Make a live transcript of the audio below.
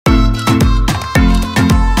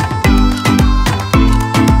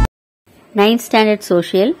9th Standard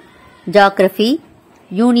Social, Geography,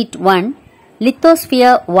 Unit 1,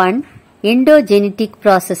 Lithosphere 1, Endogenetic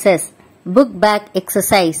Processes, Book Back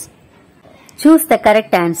Exercise. Choose the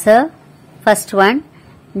correct answer. First one,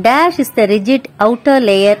 dash is the rigid outer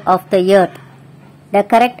layer of the earth. The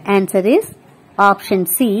correct answer is option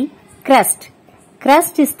C, crust.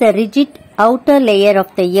 Crust is the rigid outer layer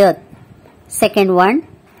of the earth. Second one,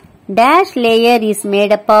 dash layer is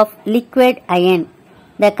made up of liquid iron.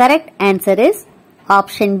 The correct answer is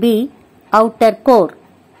option B, outer core.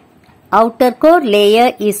 Outer core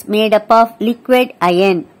layer is made up of liquid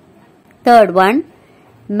iron. Third one,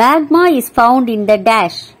 magma is found in the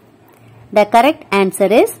dash. The correct answer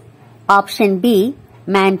is option B,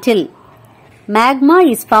 mantle. Magma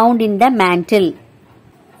is found in the mantle.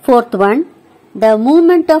 Fourth one, the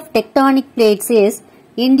movement of tectonic plates is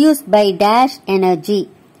induced by dash energy.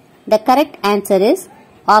 The correct answer is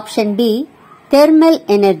option B, thermal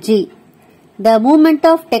energy. The movement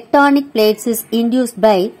of tectonic plates is induced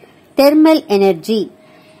by thermal energy.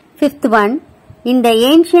 Fifth one, in the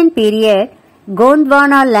ancient period,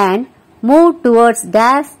 Gondwana land moved towards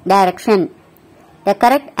dash direction. The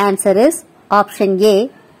correct answer is option A,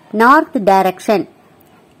 north direction.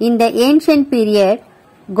 In the ancient period,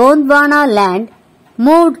 Gondwana land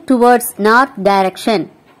moved towards north direction.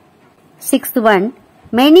 Sixth one,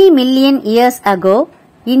 many million years ago,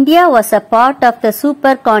 India was a part of the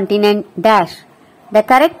supercontinent dash. The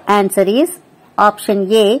correct answer is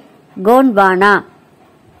option A, Gondwana.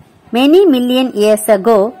 Many million years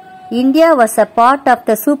ago, India was a part of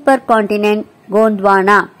the supercontinent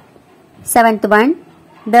Gondwana. Seventh one,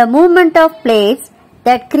 the movement of plates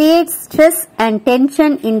that creates stress and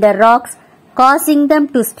tension in the rocks, causing them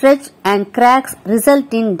to stretch and cracks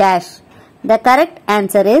result in dash. The correct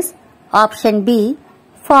answer is option B,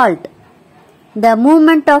 fault. The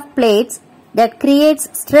movement of plates that creates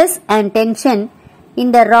stress and tension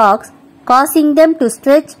in the rocks, causing them to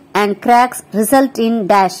stretch and cracks result in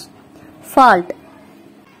dash, fault.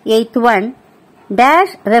 Eighth one,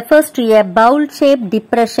 dash refers to a bowl-shaped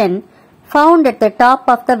depression found at the top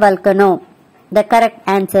of the volcano. The correct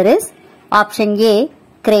answer is option A,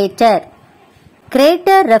 crater.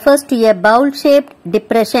 Crater refers to a bowl-shaped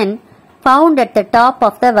depression found at the top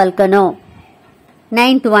of the volcano.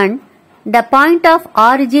 Ninth one, the point of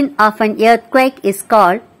origin of an earthquake is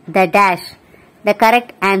called the dash. The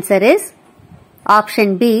correct answer is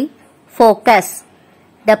option B, focus.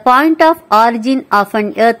 The point of origin of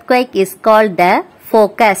an earthquake is called the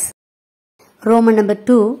focus. Roman number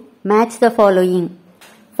 2, match the following.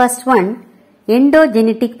 First one,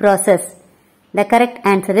 endogenetic process. The correct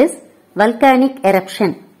answer is volcanic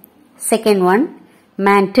eruption. Second one,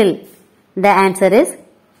 mantle. The answer is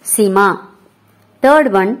Sima.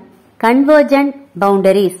 Third one, convergent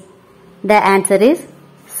boundaries. The answer is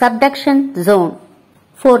subduction zone.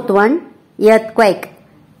 Fourth one, earthquake.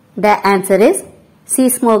 The answer is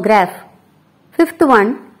seismograph. Fifth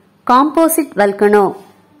one, composite volcano.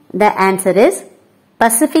 The answer is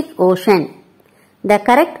Pacific Ocean. The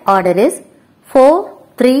correct order is 4,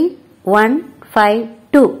 3, 1, 5,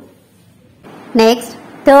 2. Next,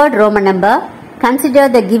 third Roman number. Consider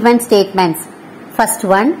the given statements. First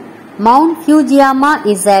one, Mount Fujiyama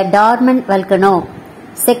is a dormant volcano.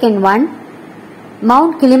 Second one,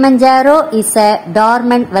 Mount Kilimanjaro is a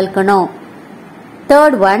dormant volcano.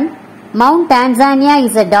 Third one, Mount Tanzania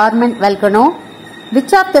is a dormant volcano.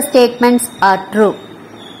 Which of the statements are true?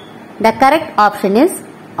 The correct option is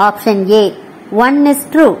option A. One is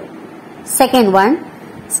true. Second one,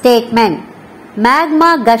 statement,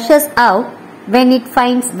 magma gushes out when it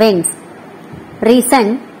finds vents.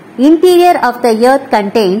 Reason, interior of the earth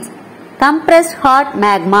contains compressed hot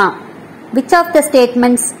magma. Which of the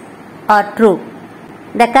statements are true?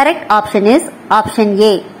 The correct option is option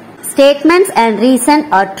A. Statements and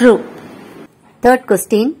reason are true. Third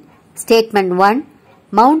question, statement 1.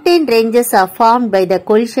 Mountain ranges are formed by the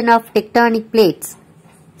collision of tectonic plates.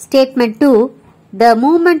 Statement 2. The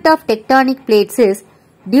movement of tectonic plates is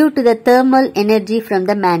due to the thermal energy from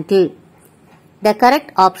the mantle. The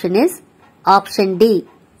correct option is option D.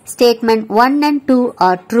 Statement 1 and 2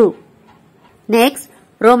 are true. Next,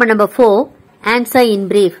 Roman number 4. Answer in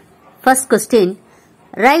brief. First question.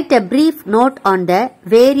 Write a brief note on the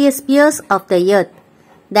various spheres of the earth.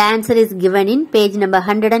 The answer is given in page number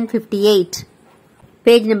 158.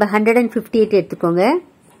 Page number 158 எடுத்துக்கோங்க.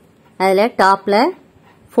 அதில டாப்ல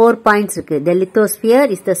 4 points இருக்கு. The lithosphere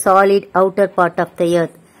is the solid outer part of the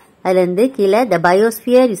earth. அதிலிருந்து கீழ the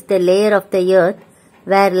biosphere is the layer of the earth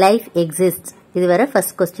where life exists. இது வர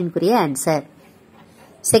first question குரிய answer.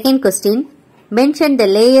 Second question, mention the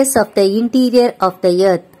layers of the interior of the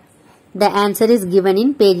earth. The answer is given in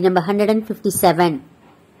page number 157.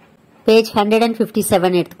 Page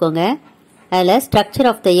 157 எடுத்துக்கோங்க. அதில் structure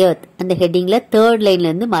of the earth அந்த ஹெட்டிங்கில் third லைன்ல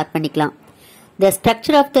இருந்து mark பண்ணிக்கலாம். The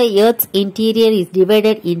structure of the earth's interior is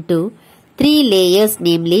divided into 3 layers,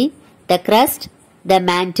 namely the crust, the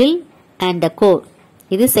mantle and the core.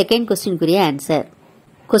 இது second question குரிய answer.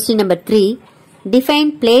 Question number 3.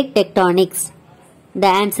 Define plate tectonics.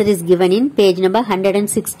 The answer is given in page number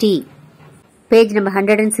 160. Page number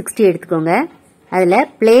 160 எடுத்துக்கோங்க. அதில்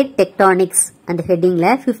plate tectonics அந்த ஹெட்டிங்கில்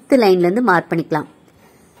 5th லைன்ல இருந்து mark பண்ணிக்கலாம்.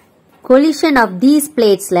 Collision of these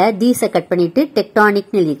platesல these cut பண்ணிட்டு tectonic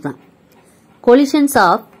எழுதிக்கலாம். Collisions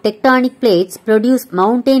of tectonic plates produce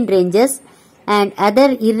mountain ranges and other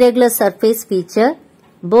irregular surface feature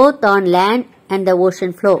both on land and the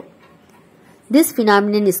ocean floor. This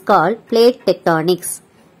phenomenon is called plate tectonics.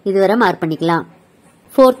 இதுவரை mark பண்ணிக்கலாம்.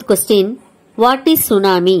 Fourth question. What is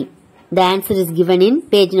tsunami? The answer is given in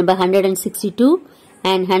page number 162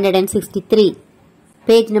 and 163.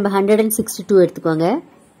 Page number 162 எடுத்துக்கோங்க.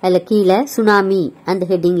 அதில் கீழே tsunami அந்த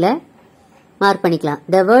ஹெட்டிங்கில் mark பண்ணிக்கலாம்.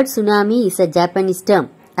 The word tsunami is a Japanese term.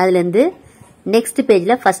 அதுலேருந்து next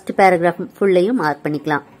pageல first paragraph ஃபுல்லையும் mark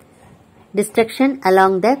பண்ணிக்கலாம். Destruction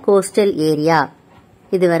along the coastal area.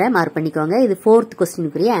 இதுவரை mark பண்ணிக்கோங்க. இது 4th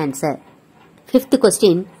questionக்குரிய answer. 5th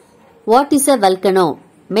question. What is a volcano?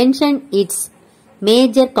 Mention its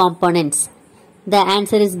major components. The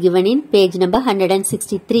answer is given in page number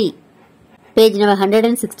 163. Page number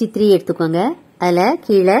 163 எடுத்துக்கோங்க. அதில்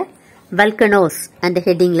கீழே volcanoes அந்த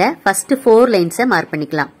ஹெட்டிங்கில் first 4 lines mark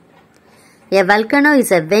பண்ணிக்கலாம். A volcano is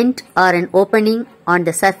a vent or an opening on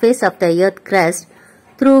the surface of the earth crust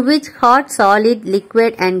through which hot, solid,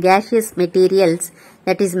 liquid and gaseous materials,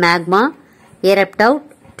 that is magma, erupt out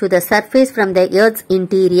to the surface from the earth's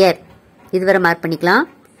interior. இதுவரை mark பண்ணிக்கலாம்.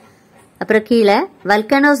 அப்புறம் கீழே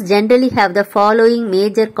volcanoes generally have the following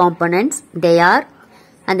major components. They are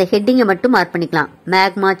அந்த ஹெட்டிங்கை மட்டும் mark பண்ணிக்கலாம்.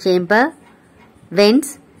 magma chamber, vents,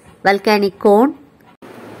 volcanic cone,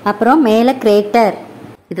 அப்புறம் மேலே crater.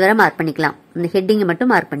 இதுவரை மார்க் பண்ணிக்கலாம். இந்த ஹெட்டிங்கை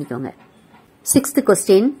மட்டும் மார்க் பண்ணிக்கோங்க. 6th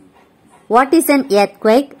question. What is an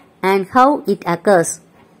earthquake and how it occurs?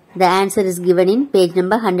 The answer is given in page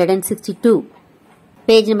number 162.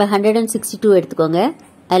 Page number 162 எடுத்துக்கோங்க.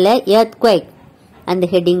 அதில் earthquake அந்த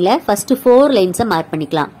ஹெட்டிங்கில் ஃபர்ஸ்ட் 4 லைன்ஸை மார்க்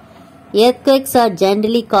பண்ணிக்கலாம். earthquakes are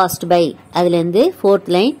generally caused by அதுலேருந்து 4th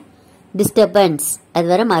லைன் disturbance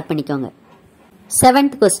அதுவரை mark பண்ணிக்கோங்க.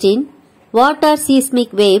 7th question. What are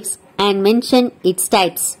seismic waves and mention its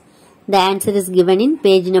types? The answer is given in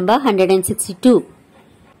page number 162.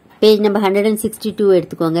 Page number 162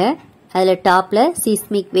 எடுத்துக்கோங்க. அதில் டாப்பில்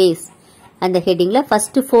seismic waves அந்த ஹெட்டிங்கில்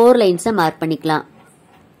first 4 லைன்ஸை mark பண்ணிக்கலாம்.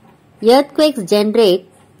 Earthquakes generate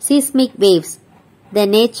seismic waves. The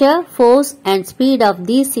nature, force and speed of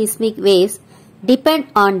these seismic waves depend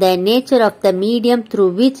on the nature of the medium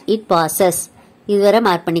through which it passes. இதுவரை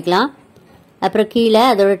mark பண்ணிக்கலாம். அப்புறம் கீழே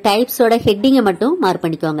அதோட டைப்ஸோட ஹெட்டிங்கை மட்டும் மார்க்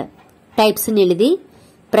பண்ணிக்கோங்க. டைப்ஸ்ன்னு எழுதி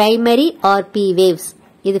பிரைமரி ஆர் பி வேவ்ஸ்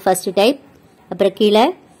இது ஃபர்ஸ்ட் டைப். அப்புறம் கீழே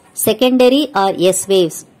செகண்டரி ஆர் எஸ்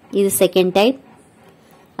வேவ்ஸ் இது செகண்ட் டைப்.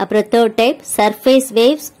 அப்புறம் third type surface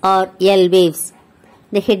waves R L waves.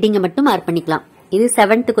 இந்த ஹெட்டிங்கை மட்டும் மார்க் பண்ணிக்கலாம். இது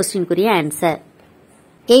 7th questionக்குரிய answer.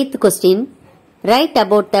 8th question. Write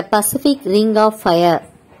about the Pacific Ring of Fire.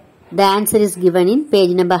 The answer is given in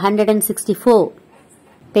page number 164.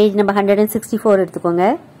 Page number 164 எடுத்துக்கோங்க.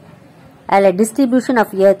 அதில் distribution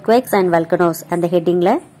of earthquakes and volcanoes அந்த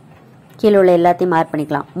ஹெட்டிங்கில் கீழே உள்ள எல்லாத்தையும் மார்க்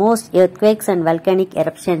பண்ணிக்கலாம். Most earthquakes and volcanic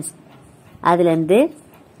eruptions அதுலேருந்து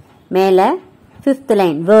மேலே 5th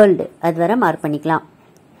line world அதுவரை மார்க் பண்ணிக்கலாம்.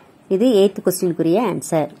 இது 8th questionக்குரிய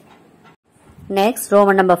answer. Next,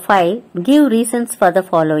 Roman number 5. Give reasons for the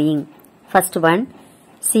following. First one.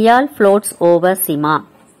 Sial floats over Sima.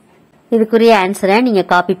 இதுக்குரிய ஆன்சரை நீங்கள்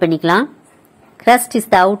காப்பி பண்ணிக்கலாம். Crust is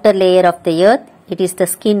the outer layer of the earth. It is the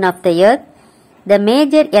skin of the earth. The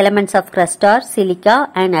major elements of crust are silica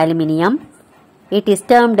and aluminium. It is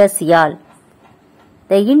termed as sial.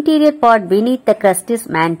 The interior part beneath the crust is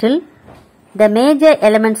mantle. The major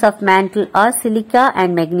elements of mantle are silica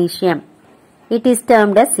and magnesium. It is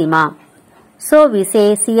termed as Sima. So we say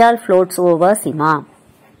sial floats over Sima.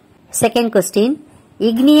 Second question.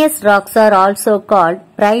 Igneous rocks are also called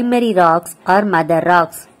primary rocks or mother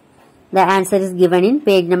rocks. The answer is given in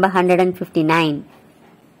page number 159.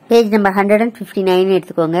 Page number 159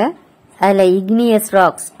 எடுத்துக்கோங்க. அதில் igneous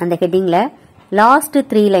rocks அந்த ஹெட்டிங்கில் last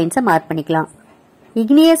 3 லைன்ஸை mark பண்ணிக்கலாம்.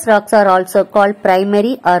 Igneous rocks are also called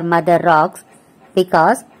primary or mother rocks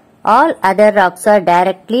because all other rocks are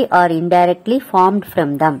directly or indirectly formed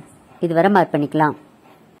from them. இதுவரை mark பண்ணிக்கலாம்.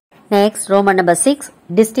 Next, Roman number 6.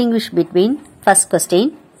 Distinguish between first question,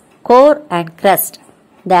 core and crust.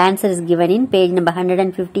 The answer is given in page number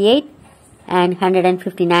 158 and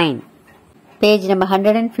 159. Page number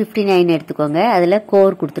 159 எடுத்துக்கோங்க. அதுல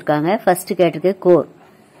core கொடுத்திருக்காங்க. First கேட்டிருக்கு core.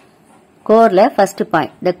 Coreல first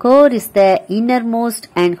point. The core is the innermost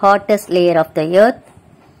and hottest layer of the earth.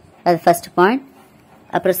 அது first point.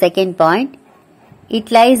 அப்புறம் second point. It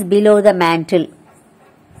lies below the mantle.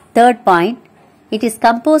 Third point. It is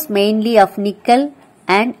composed mainly of nickel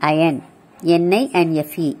and iron. Ni and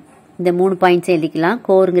Fe. இந்த 3 points எழுதிக்கலாம்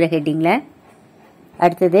கோர்ங்கிற ஹெட்டிங்ல.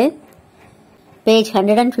 அடுத்தது page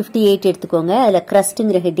 158 எடுத்துக்கோங்க. அதுல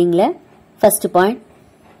crustங்கிற ஹெட்டிங்ல first point.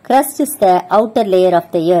 Crust is the outer layer of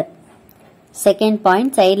the earth. Second point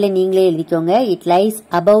சைடுல நீங்களே எழுதிக்கோங்க. It lies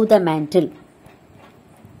above the mantle.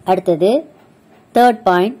 அடுத்தது third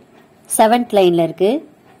point 7th lineல இருக்கு.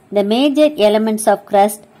 The major elements of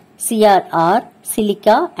crust Cr are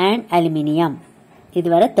silica and aluminium. இது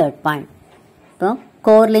வர third point. இப்போ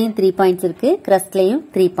கோர்லயும் 3 points இருக்கு, crustலயும்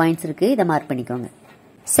 3 points இருக்கு. இத மார்க் பண்ணிக்கோங்க.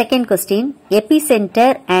 Second question,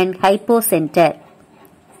 epicenter and hypocenter.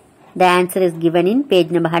 The answer is given in page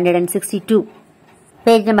number 162.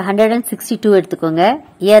 Page number 162 எடுத்துக்கோங்க.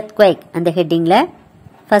 earthquake அந்த ஹெட்டிங்ல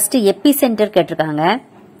first epicenter கேட்டிருக்காங்க.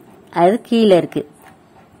 அது கீழ இருக்கு.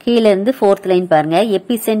 கீழ இருந்து 4th line பாருங்க.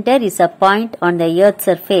 Epicenter is a point on the earth's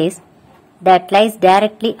surface that lies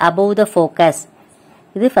directly above the focus.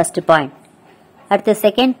 இது first point. At the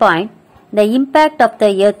second point, the impact of the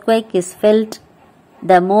earthquake is felt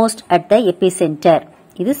the most at the epicenter.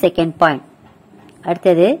 இது second point.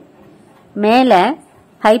 அடுத்தது மேல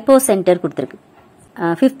hypocenter கொடுத்திருக்கு.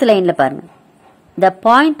 5th lineல பாருங்க. The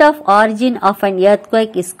point of origin of an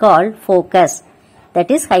earthquake is called focus.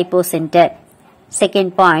 That is hypocenter. Second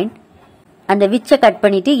point, அந்த விச்ச cut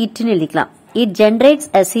பண்ணிட்டு இட்னு எழுதிக்கலாம். It generates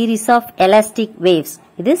a series of elastic waves.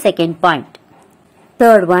 இது second point.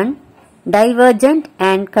 Third one, divergent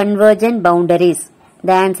and convergent boundaries.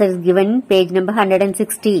 The answer is given in page number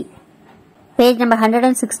 160. Page number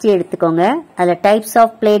 160 எடுத்துக்கோங்க. அதுல types of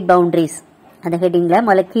plate boundaries. அந்த ஹெட்டிங்ல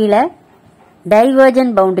முதல்ல கீழ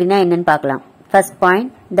divergent boundaryனா என்னன்னு பார்க்கலாம். First point,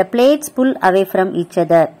 the plates pull away from each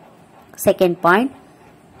other. Second point,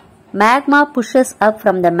 magma pushes up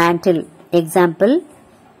from the mantle. Example,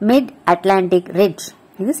 mid-Atlantic ridge.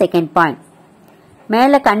 இது second point.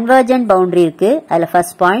 மேல convergent boundary இருக்கு. அதுல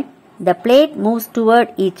first point, the plate moves toward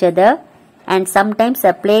each other and sometimes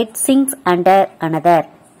a plate sinks under another.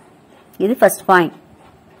 இது first point.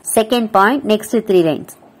 Second point, next 3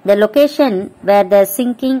 lines. The location where the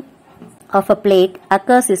sinking of a plate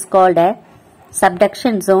occurs is called a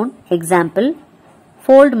subduction zone. Example,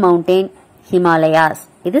 fold mountain, Himalayas.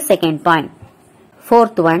 இது second point.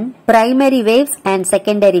 Fourth one, primary waves and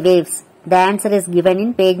secondary waves. The answer is given in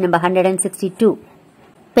page number 162.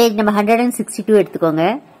 Page number 162 எடுத்துக்கோங்க.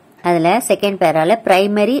 அதுல second paraல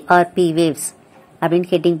primary or P waves அப்படின்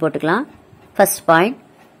heading போட்டுக்கலாம். First point,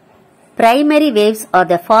 primary waves are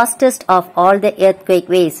the fastest of all the earthquake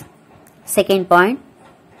waves. Second point,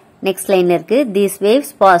 next line இருக்கு. These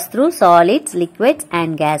waves pass through solids, liquids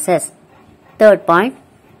and gases. Third point,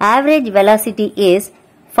 average velocity is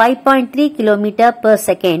 5.3 km per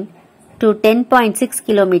second to 10.6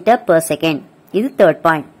 km per second. இது third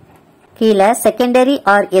point. கீழ secondary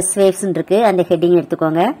or S waves இருக்கு. அந்த heading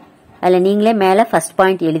எடுத்துக்கோங்க. அதுல நீங்களே மேல first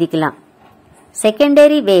point எழுதிக்கலாம்.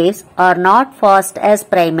 Secondary waves are not fast as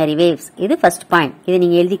primary waves. இது first point. இது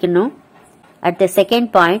நீங்க எழுதிக்கணும். At the second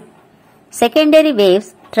point, secondary waves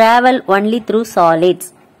travel only through solids.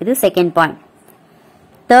 இது second point.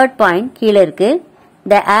 Third point கீழ இருக்கு.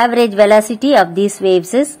 The average velocity of these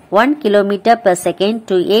waves is 1 km per second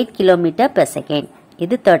to 8 km per second.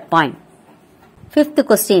 இது third point. Fifth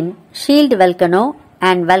question, shield volcano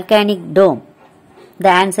and volcanic dome.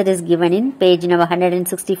 The answer is given in page number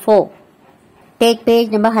 164. Take page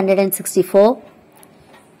number 164.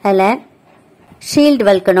 அதுல shield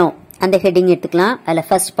volcano அந்த heading எடுத்துக்கலாம். அதுல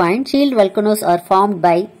first point, shield volcanoes are formed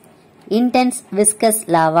by intense viscous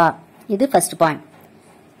lava. இது first point.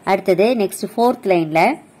 அடுத்தது next fourth lineல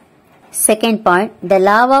second point, the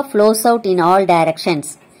lava flows out in all directions.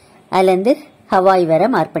 அதுல இருந்து Hawaii வர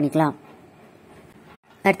mark பண்ணிக்கலாம்.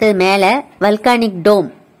 அடுத்தது மேல volcanic dome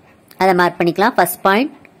அதை மார்க் பண்ணிக்கலாம். first point,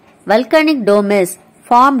 volcanic dome is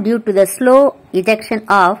formed due to the slow ejection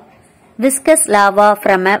of viscous lava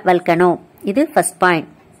from a volcano. இது first point.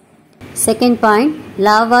 Second point,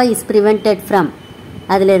 lava is prevented from.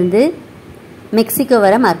 அதுல இருந்து மெக்சிகோ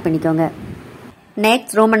வர மார்க் பண்ணிக்கோங்க. Next,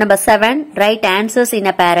 Roman number 7, write answers in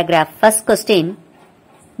a paragraph. First question,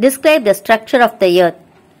 describe the structure of the earth.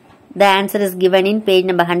 The answer is given in page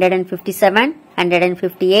number 157,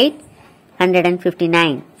 158,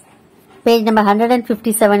 159. Page number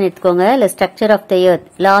 157 எடுத்துக்கோங்க. The structure of the earth.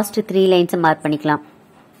 Last 3 lines mark பண்ணிக்கலாம்.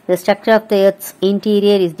 The structure of the Earth's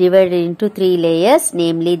interior is divided into 3 layers,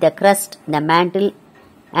 namely the crust, the mantle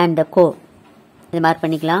and the core. இது mark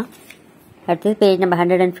பண்ணிக்கலாம். அடுத்து page number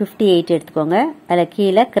 158 எடுத்துக்கோங்க. அதில்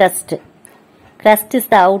கீழே crust. Crust is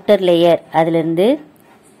the outer layer. அதிலிருந்து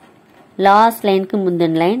last லைனுக்கு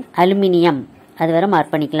முந்தின லைன் அலுமினியம் அது வரை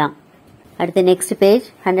மார்க் பண்ணிக்கலாம். அடுத்து நெக்ஸ்ட் பேஜ்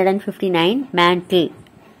 159 mantle.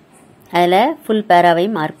 அதில் ஃபுல் பேராவை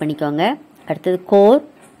மார்க் பண்ணிக்கோங்க. அடுத்தது core.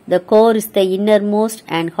 The core is the innermost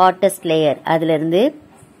and hottest layer. அதிலிருந்து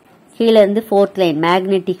கீழே இருந்து 4th லைன்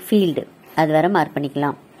மேக்னெட்டிக் ஃபீல்டு அது வரை மார்க்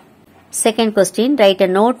பண்ணிக்கலாம். Second question, right a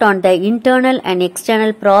note on the internal and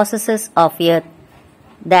external processes of Earth.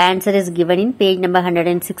 The answer is given in page number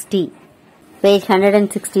 160. Page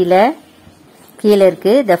 160ல கீழே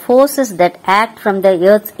இருக்கு the forces that act from the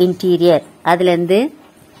Earth's interior. அதிலிருந்து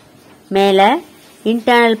மேலே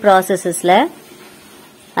internal processesல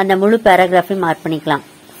அந்த முழு பேராகிராஃபை mark பண்ணிக்கலாம்.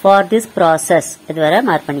 For this process இது வரை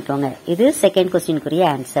mark பண்ணிக்கோங்க. இது second கொஸ்டினுக்குரிய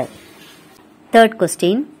answer. Third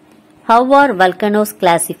question, how are volcanoes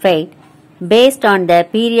classified based on the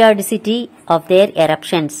periodicity of their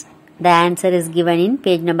eruptions? The answer is given in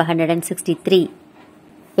page number 163.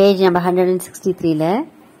 Page number 163ல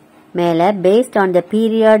மேலே based on the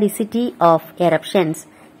periodicity of eruptions,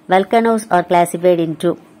 volcanoes are classified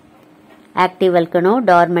into active volcano,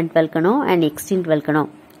 dormant volcano and extinct volcano.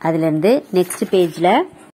 அதிலிருந்து next பேஜில்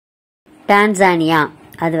Tanzania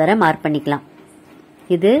அது வரை mark பண்ணிக்கலாம்.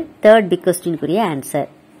 இது third big கொஸ்டினுக்குரிய answer.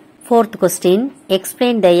 Fourth question,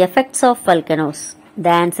 explain the effects of volcanoes.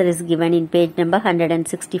 The answer is given in page number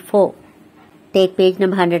 164. Take page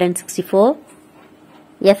number 164.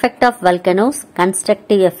 Effect of volcanoes,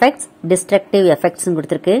 constructive effects, destructive effects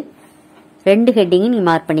கொடுத்திருக்கு. ரெண்டு heading நீ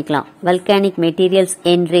mark பண்ணிக்கலாம். volcanic materials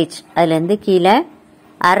enrich அதிலிருந்து கீழே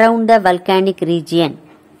around the volcanic region.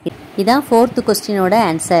 இதான் fourth கொஸ்டினோட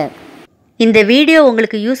answer. இந்த video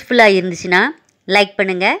உங்களுக்கு யூஸ்ஃபுல்லாக இருந்துச்சுன்னா லைக்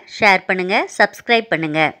பண்ணுங்க, ஷேர் பண்ணுங்க, சப்ஸ்கிரைப்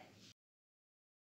பண்ணுங்க.